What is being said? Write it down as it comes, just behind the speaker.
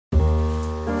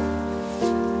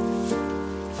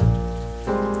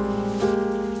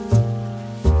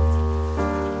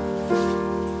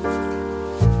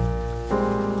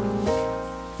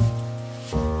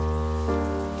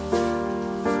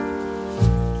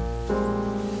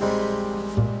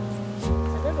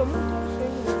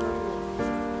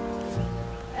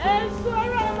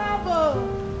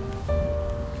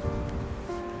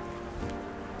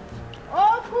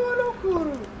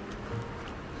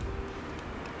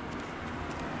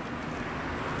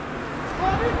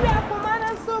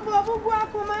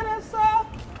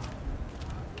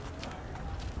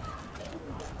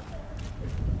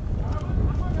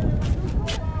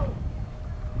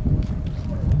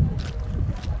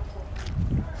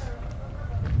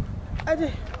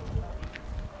Ade.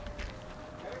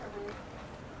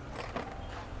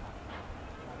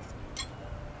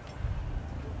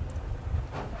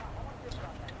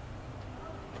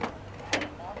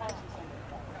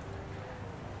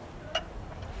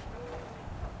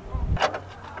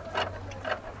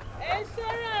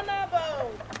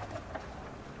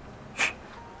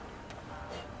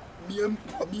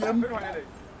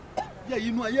 Yeah,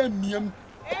 you know I am miam.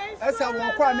 As I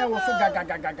walk on, I was so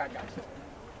gaga.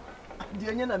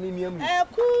 Dear Yana, miam.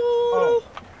 Oh,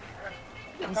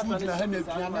 I'm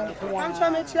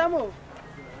trying to chamo.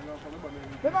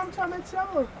 I'm trying to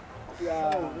chamo.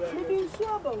 Yeah, maybe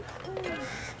swabble.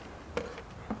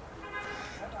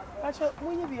 I shall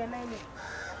when you be a name.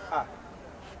 Ah,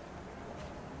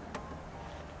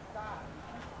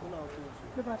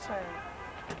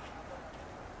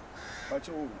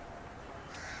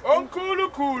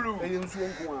 Kulu.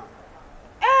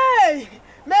 Hey,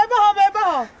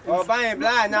 Meba. Oh, by and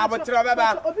blind now, but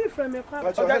Trababa. Obi from me.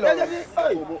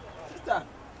 Sister.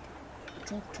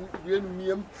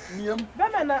 Miam.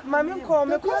 Bemana, Mammy call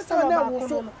me.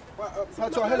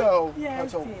 Hello.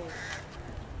 Yes.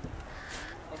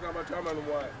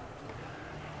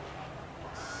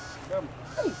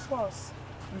 Hey, boss.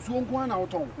 You won't go on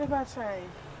out on. Never try.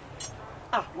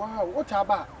 Ah, wow, what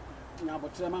about?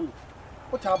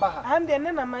 What about? And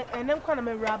then I'm kind of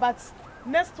a rabbit.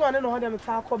 Next one, I know how them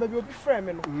talk about baby will be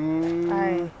friend.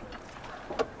 Aye.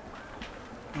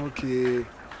 Okay.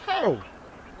 How?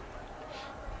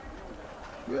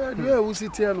 Yeah, we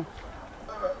sit here.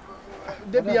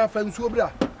 There be a friend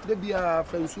sobra.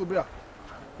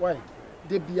 Why?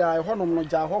 There be a honor no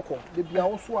jahoko. There be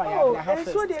also I have.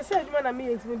 So they said when I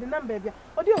mean with the number.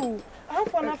 What do you? How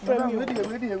far not from you?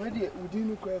 Ready. We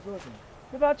didn't cry first.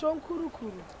 About your Kuru.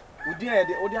 We did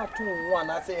the other 2-1.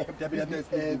 I say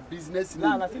business.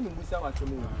 Now I think we saw what to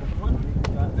me.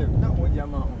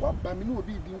 But me no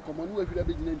be doing come on. We will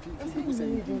be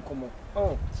doing come on.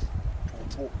 Oh.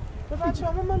 About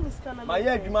your mama, Miss Canada. My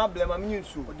head, you might blame me.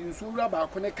 So, do you so rub our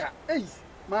connector? Hey,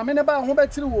 my men about home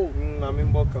at you. I'm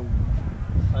in Bockham.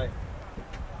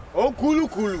 Oh, Kulu.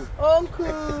 Oh,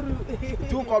 Kulu.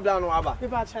 2 cup down, Waba.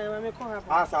 If I try, I may come up.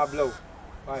 As I blow.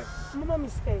 Bye. Mama,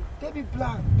 mistake. Baby,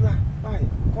 black. Bye.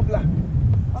 Cobla.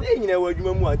 Saying you were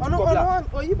you want to cobla.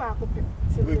 Or you back up.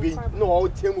 No,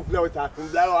 Tim will blow it out.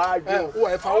 Oh,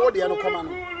 if I were the other command.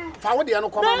 Forward the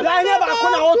command. I never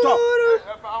come out.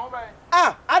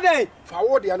 Ah, Ade.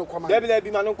 Forward the command. There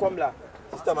be no combla.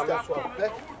 Sister, my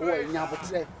oh, in your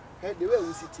say, the way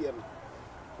we sit here.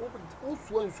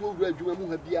 So red, you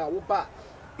will be our back.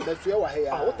 That's where I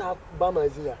am. What are Bama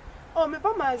here? Oh, my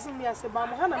Bama is in me as a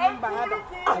Bama. And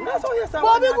that's all yes,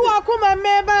 Bobby, who are come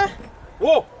member.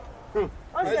 Whoa.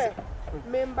 I say,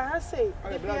 member, I say,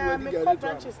 I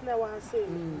branches now. I say,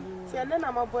 see, and then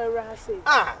I'm a boy. I say,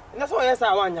 ah, that's all yes,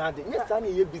 I want you. Yes, I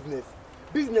need your business.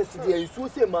 Business there is so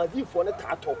say, my for the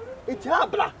tato. It's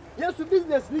habla. Yes,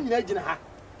 business, legend.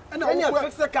 And I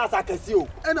fix the cars I can see you.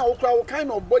 And I will cry kind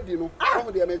of body, no,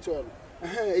 how they make sure.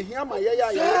 Here, my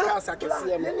cars I can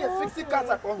see. And then fix the cars.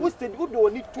 What's the good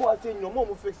one? Need to say no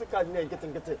more fix the cars and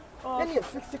getting it. Then you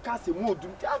fix the cars and move to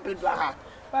Tabla.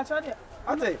 But I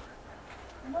say,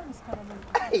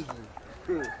 hey,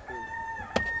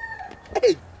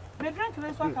 the drink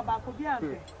is like a back of the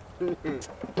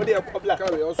what do you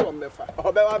call also on the fat?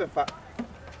 Oh, the fat.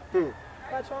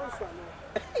 But also,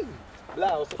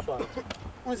 blouse as well.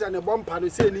 Once and a bomb pan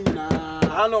is saying,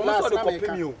 I know last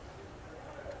time you.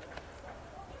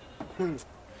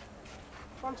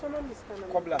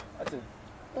 Cobbler, I think.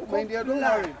 My dear, don't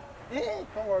worry.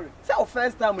 Don't worry. It's our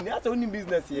first time in that only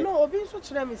business here. No, being so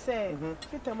to me say,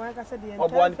 Peter Mark said the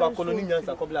one for colonials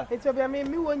and cobbler. It's a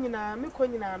me one in a me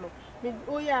coinano. Me,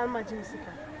 oh, yeah, I'm a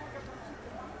Jessica.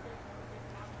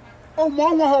 Oh,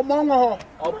 Mongo.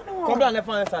 Cobbler and the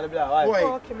fine side of the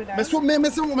Miss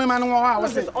Woman, I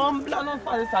was on plan on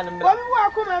fine side of the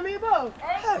welcome, amiibo.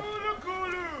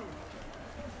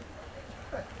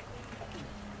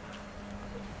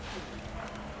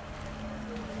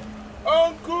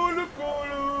 Uncle.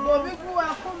 Bobby,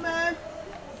 welcome, man.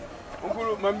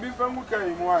 Uncle, my big family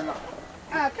came one.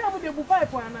 Ah, come with the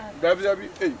pipe one. Debbie,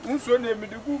 hey, Unso named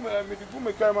the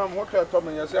Guma came on hotel Tom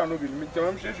and yourself, no, me tell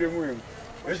him she's moving.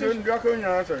 I shouldn't drop on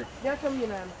your answer. Yeah, come in.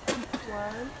 1, 2, 3.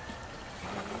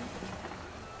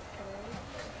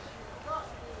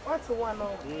 What's the one?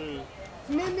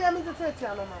 Maybe I'm in the 30.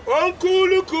 Uncle.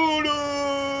 We go,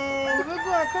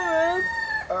 come on.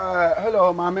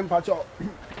 Hello, Mamma Pacho.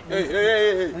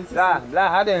 Hey. La,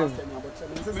 hadden.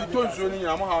 We told you,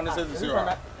 I'm how to say this.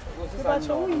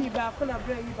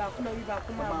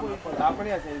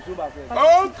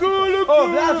 Oh, cool. Oh,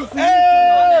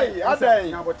 hey,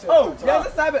 oh, there's a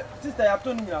cyber sister. I've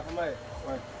told you for my.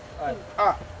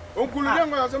 Ah, Uncle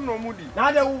Young has no moody.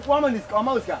 Now the woman is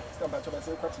almost got.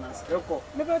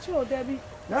 Never told Debbie.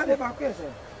 Now the back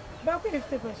question. Back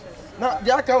 50 pesos. Now,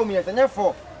 Jack told me, and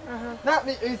therefore. Not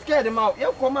me, scared him out.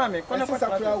 You come on, me. That's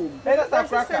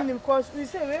a because we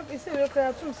say we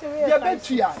cry too. Say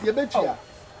we bet you.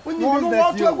 When you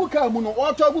want to book a moon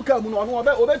or to book a moon or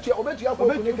bet you.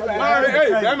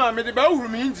 Hey, I'm the bow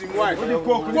means in white.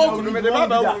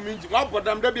 What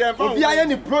them to be a phone?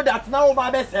 Any product now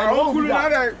by best. I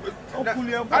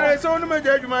saw no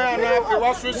matter my life. I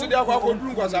was so silly. I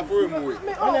was a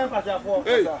fool.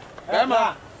 Hey,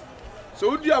 Emma.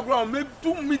 So dear ground, maybe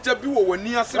 2 meters below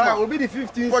near Sarah will be the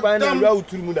 15th spinal road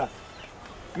to Muda.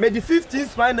 May the 15th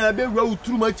spinal be road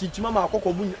too much each mamma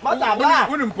cocoa.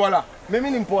 Wouldn't Pola.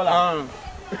 Maybe in Pola.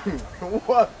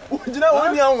 What do you know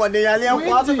when you're one day? I am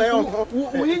part of my own.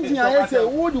 India, I say,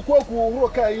 would you cook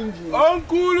Roca engine?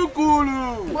 Uncle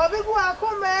Kulu. Bobby,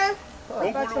 come, man.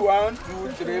 Uncle 1, 2,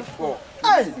 3, 4.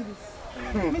 Hey.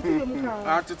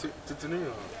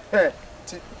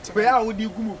 Where would you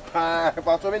go?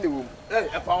 About the room.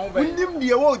 I found him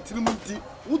the old Trimity.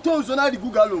 Who told you not the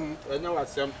Google? I know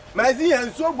some. My dear,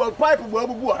 and so well pipe will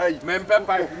be men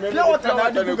pipe. No, what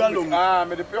about the Google? Ah,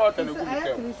 made the pure and a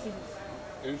good.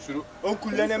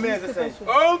 Uncle Lenny,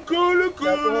 Uncle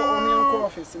Cool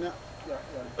office.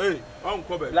 Hey,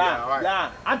 Uncle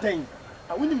La, I think.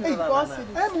 I wouldn't be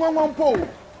one pole.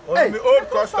 Hey, old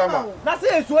customer. That's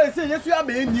it. So I say, yes, you are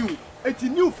being new. It's a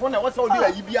new phone. What's all the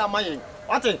idea?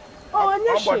 What? Oh, I'm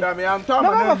talking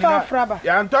about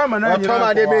I'm talking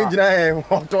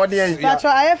that's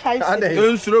why I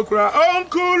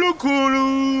Uncle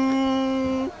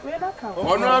Kulu.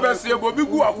 Oh, no, I see a Bobby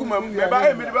Guakuma. Maybe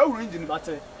I made about region.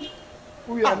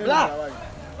 We are black.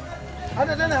 I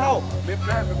don't know how.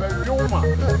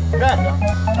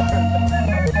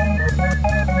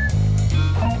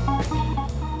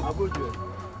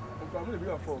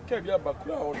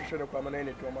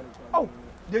 Oh,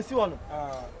 they see one.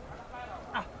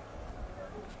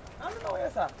 I don't know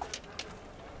where, sir.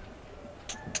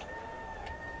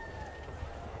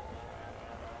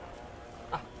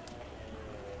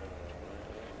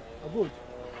 Good.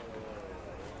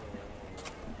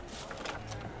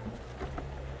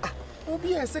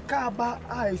 Obi ese ka ba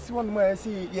I see one more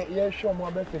see ye show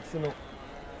mo be fix no.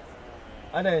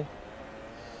 Ade.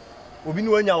 Obi ni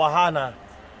wanya wa ha na.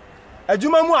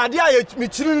 Adwuma mu ade aye me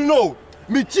chiri no.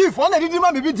 Me chief on didi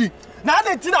ma me bidi. Na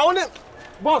ade ti na woni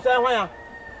boss e hwan ya.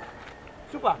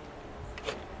 Super.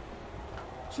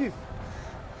 Chief.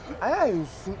 Aya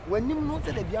nsu wanim no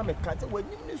se da bia me ka te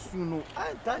wanim ne su no.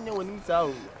 Ai tanya wanim sa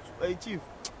o. Hey chief.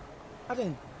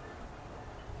 Ade.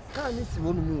 Ka ni si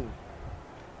wonu mu.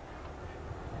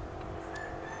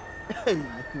 Hey.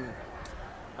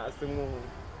 Asimo.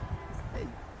 Hey.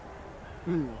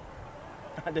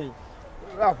 Ade.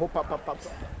 Raho papa.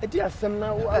 Edi asem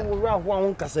na wo raho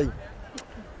an kasa yi.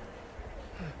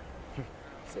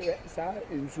 Say sa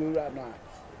ensu ra na.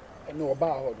 Ene oba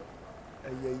ho do.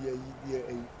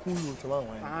 Kulu to wan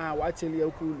wan. Ah, wa cheli ya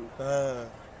kulu.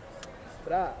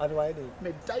 Bra, adwai dey.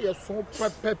 Me da ye so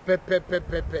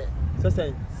pepe.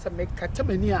 Se me kata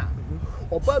mani a.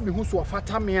 Oba mi hu so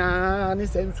ofata me a ne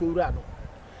se ensu ra no.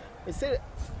 E se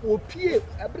opie,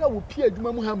 abra opie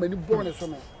adwuma mu ha mani born so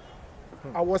no.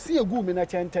 Awose egu mi na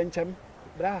chenchem.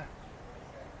 Bra.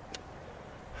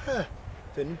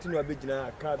 Tenitinu abegina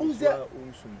aka bi so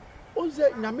onsum.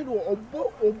 Oze nyame do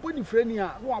obo ni frani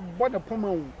a no abo na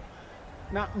poma wu.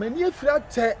 Na mani afira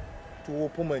te to wo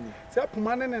poma ni. Se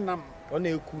poma ne nam. Ona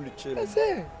ekulu chele.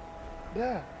 Ese.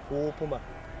 Bra. Wo poma.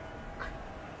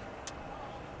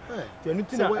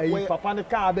 Tenitinu ayi papa ne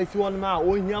ka abesi won ma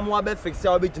o hia mo abe fix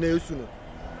ya obegina esu no.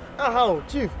 Aha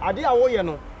chief, ade a wo ye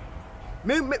no.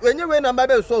 Me enye we na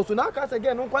mba so na aka se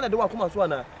again no kwa na de wakoma so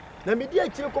na. Na me di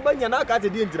akire ko banya na aka te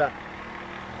di ndira.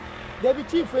 David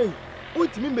chief eh.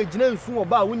 Utimi megina nsu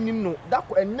oba wonim no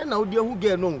dako enne na wode hu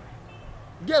ge no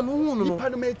hu no nipa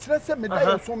no me kire se me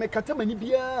da so me kata mani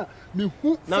bia me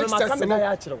hu na me maka me da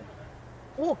ya akire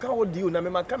wo ka wo di na me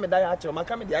maka me da ya akire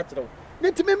maka me da ya akire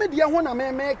netime me dia ho na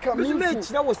me ka me me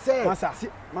kire wo se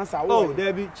masa wo oh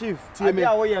David chief abi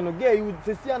a wo ye no ge you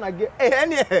sesi na ge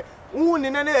ene hu ni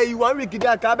na yi 1 week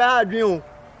dia ka ba ha adwen o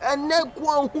enne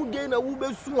ko hu ge na wo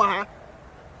besu ha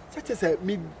say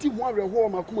me di ho areho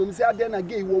makoma mi say ade na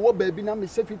gay wo ba bi na me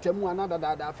se fitam ana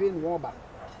dada fe no ba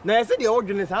na ese de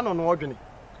odwene sa no odwene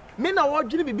Me na wo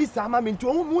dwene bibi sa ama me nti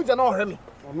o mu ze na ohwe me.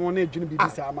 Ono na dwene bibi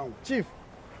sa ama wo. Chief.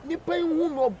 Ni pen hu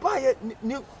no ba ye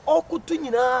ni okutu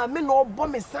nyina me na obo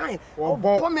me sign.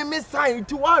 Obo me sign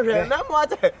nti wa hwe na mo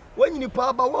ate wanyini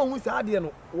pa ba wo hu sa ade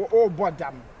no. O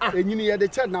bodam. Enyini ye de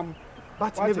che nam.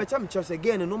 But me be cham chese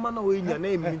again no man na wo enya na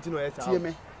emi nti no yesa. Tie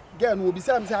me. Girl no obi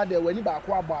sam say ade wani ba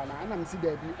ko abo ana na me si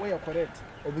da bi wo ye correct.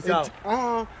 Obi sa.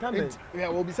 Yeah,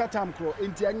 obi sa tam kro.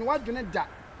 Enti anyi wa dwene da.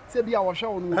 Se bia wo hwe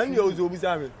wo no. Ani ozo obi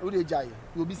sa me. O de jai.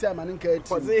 Obi sa ma nka ati.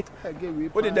 Pose.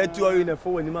 O de that 2 hours na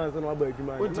for wani man so no agba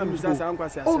adwuma. O ti mi sa sa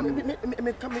nkwase asem. Oh,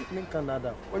 me come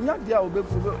nada. Onya dia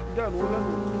obefu girl no.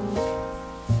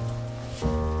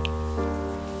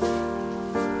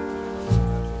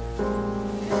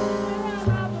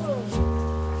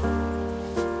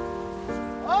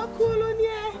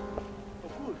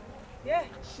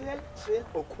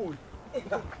 Oh, cool.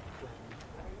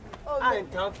 I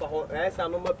ain't time for her. I saw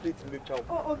no more plate to be chow.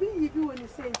 Oh, be you do when you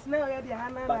say it's now you're the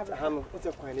Hannah. But what's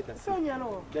your coin? So, you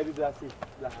know, Debbie Glassy.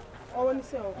 Oh, when you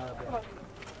say,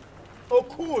 oh,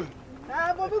 cool.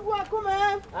 Ah, Bobby, come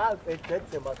on. I'll take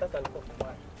that, but that's an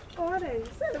oh, they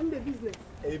sell them the business.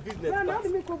 A business. No, not to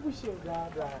make a bush.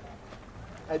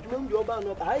 I don't know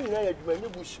about I know you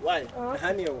bush. Why?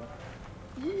 Honey,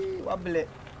 what billet?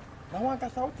 Now I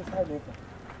got out to find it.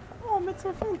 Oh, it's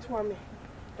a phone to me.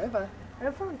 Ever?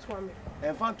 A phone to me.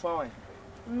 A phone to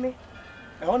me.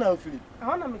 I want to feel it. I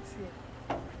want to mix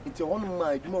it. It's a one of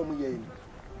my mom.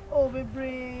 Oh,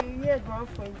 baby, yeah,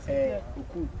 girlfriend. Eh,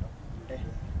 cool. Eh,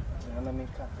 I'm a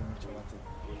cat.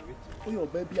 Oh, your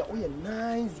baby, oh, you're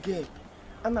nice girl.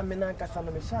 I'm a man, I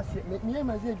can't make me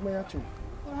my age, my actual.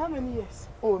 How many years?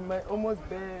 Oh, my almost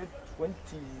bed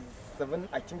 27,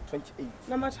 I think 28.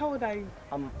 No matter how old are you?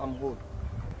 I'm old.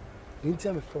 Didn't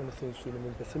tell me from the same school,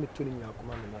 and the same 20 years ago,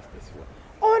 my master's work.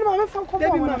 Oh, I'm from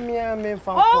Baby,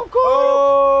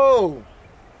 oh,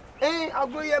 eh, I'll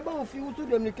go here about you to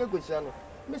them, the Kegosiano.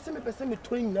 Miss me,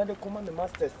 20 years ago, command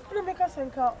masters. Let me make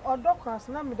a or doctors,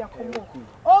 and I'm with a combo.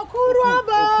 Oh, cool,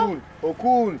 oh,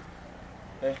 cool.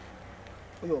 Eh,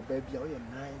 oh, your baby, oh, you're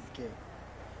nice girl.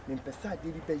 Me pesa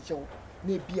did it show,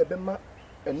 maybe a bema,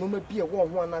 and no maybe a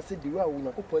one I said, you are when I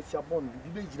open your bond,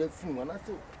 you be the fool, and I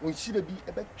said, we should be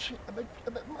a bit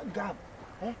my gab.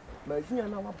 Eh, my dear,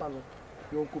 now banner.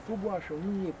 Your Kufu wash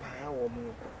me power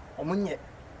or money.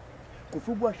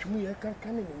 Kufu wash me a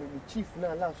cannon, chief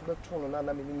now last but turn on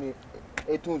another minute,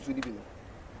 a tone to the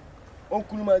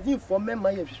Uncle Mazin for men,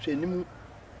 my shame.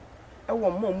 I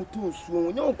want more to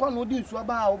soon. You can't do this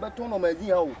about Beton or my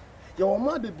dear. Your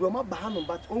mother Broma Bahano,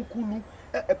 but Uncle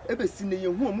ever seen the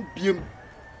young woman beam.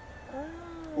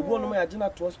 One of my agenda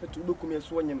to hospital look me as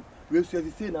one, we'll see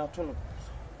the same afternoon.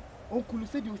 Uncle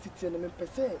said you sit in and per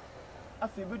se. I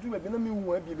feel you have been a new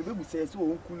web, baby says,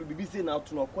 oh, Uncle be busy now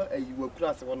to know what you were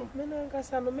class one of men.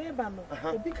 Casano Mebano,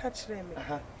 a big catch them.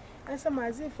 And some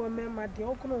as if for men, my dear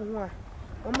Uncle one.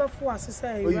 On my four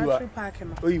society, you are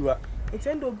parking. Oh, you are. It's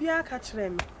end of beer catch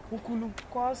them. Ukulu,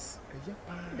 cause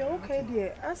the okay,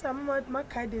 dear. As I'm my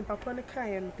kind in Papua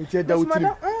Kayan. It's a doubt.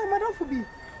 Madame Fubi.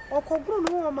 Or Cobru,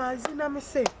 no, my Zina may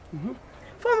say.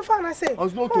 From fun, I say. I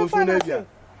was not told you.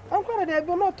 Uncle, there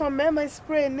be not on Mamma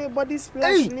spray, nobody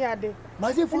splash near there.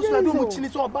 My dear, for so much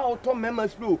is about Tom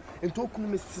Mamma's blue and talk to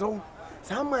me so.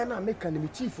 Some man are making me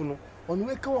chief on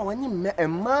we come on him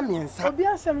and mammy and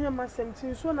Sabia Samuel must send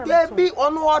to so. There be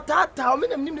on water, how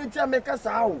many minutes I make us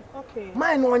out. Okay,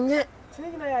 mine on yet.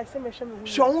 I say,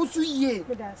 show us ye.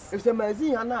 If the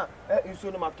magazine, Anna, you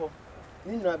saw the matter.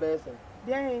 Nina Besson.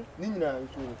 There, Nina,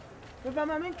 if I'm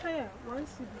a man,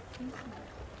 once.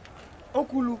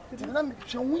 Uncle,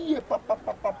 shall we papa?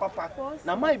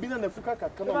 Now, my being on the Fuka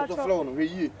come on the floor, where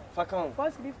ye, Facon.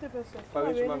 First, lift the person.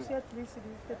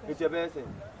 It's your best.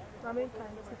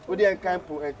 Would you kind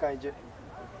poor and kind jet?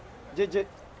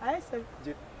 I said,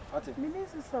 what it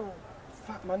means is so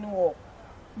fat manual.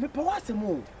 Me pawase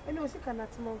mo. I know, she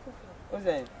cannot smoke. What's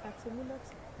that? That's a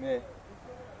minute.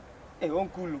 Eh,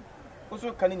 Uncle.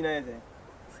 Also, can you know that?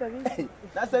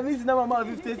 That's a miss number of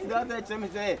 50. That's a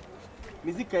say.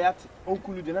 Music Kayat,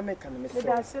 Uncle Dynamic and Miss.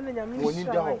 That's a down.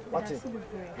 What is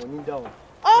it? Down.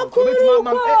 Oh,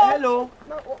 hello.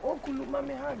 Uncle,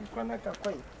 Mammy, how you cannot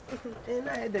quite.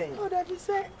 Oh, that you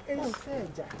say?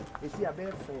 Is he a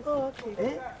bad friend? Oh,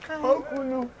 okay.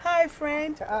 Hi. Hi,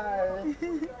 friend. Hi.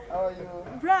 How are you?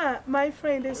 Bra, my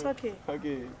friend is okay.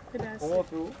 Okay. Good I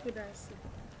see.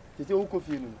 Did you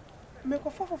coffee? Make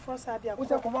a for Sadia. What's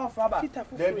a command for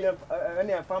there be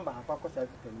any farm by Facosa?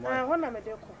 I want to make a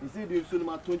coffee. You see, the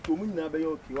cinema 20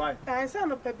 minutes. Why? I said,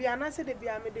 Pebiana said the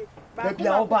Biamede.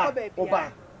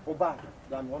 Oba.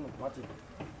 Than one of what?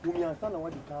 Umi ansana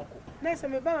wadi kako. Nese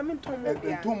me ba me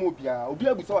ntomobia. Ntomobia. Obi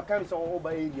abusa wa kan so oba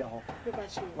area ho.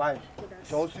 Why?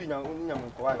 So su nya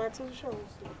nko why?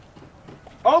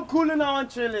 Uncle na wan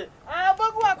chile. Ah,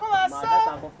 bogu akoma so.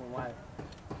 Magata nko from why?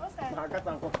 What's that?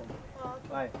 Magata nko from.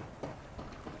 Why?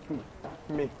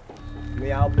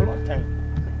 Me are block time.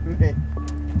 Me.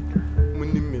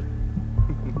 Muni me.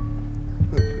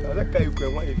 Ala kai ko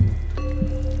wa ifi.